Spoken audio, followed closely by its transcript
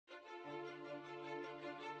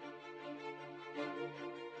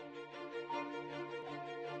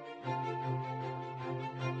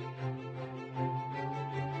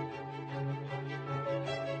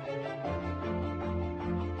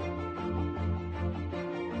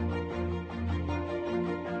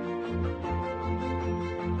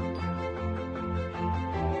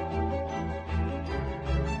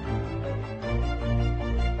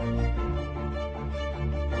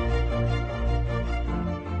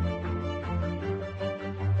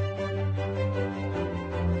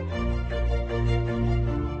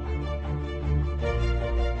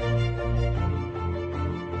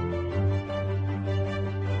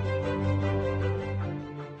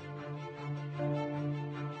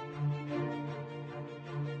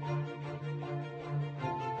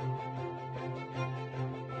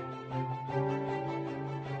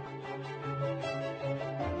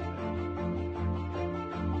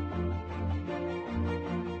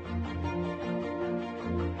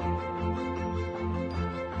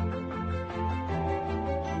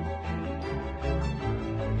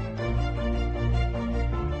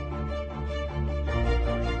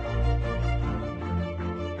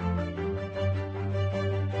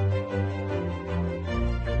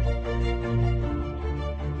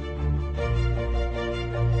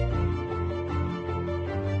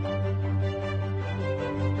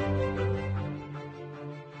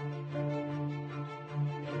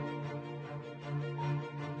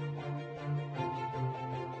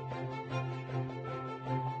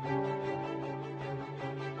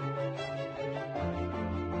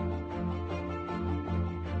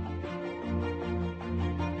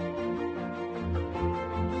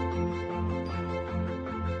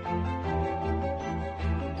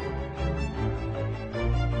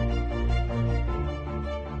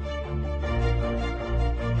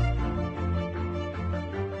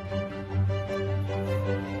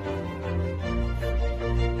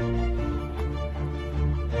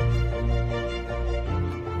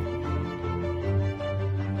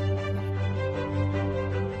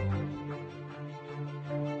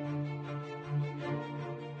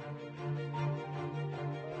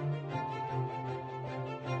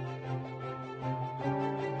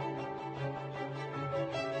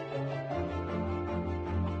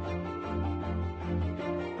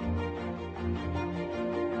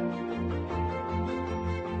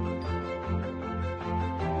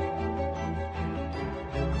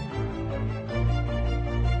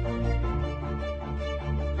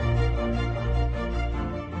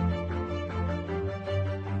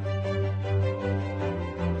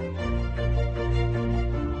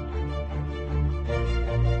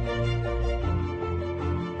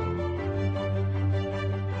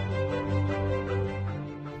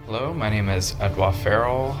Hello, my name is Edouard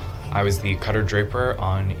Farrell. I was the cutter draper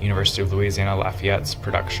on University of Louisiana Lafayette's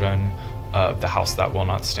production of The House That Will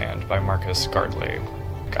Not Stand by Marcus Gardley.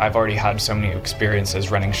 I've already had so many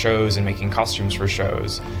experiences running shows and making costumes for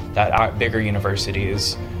shows that at bigger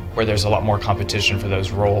universities, where there's a lot more competition for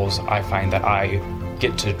those roles, I find that I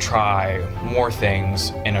get to try more things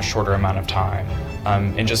in a shorter amount of time.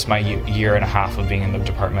 In just my year and a half of being in the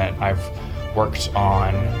department, I've worked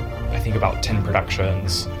on, I think, about 10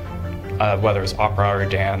 productions, whether it's opera or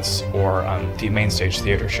dance or the main stage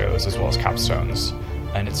theater shows as well as capstones.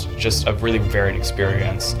 And it's just a really varied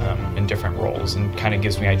experience in different roles, and kind of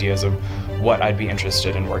gives me ideas of what I'd be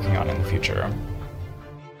interested in working on in the future.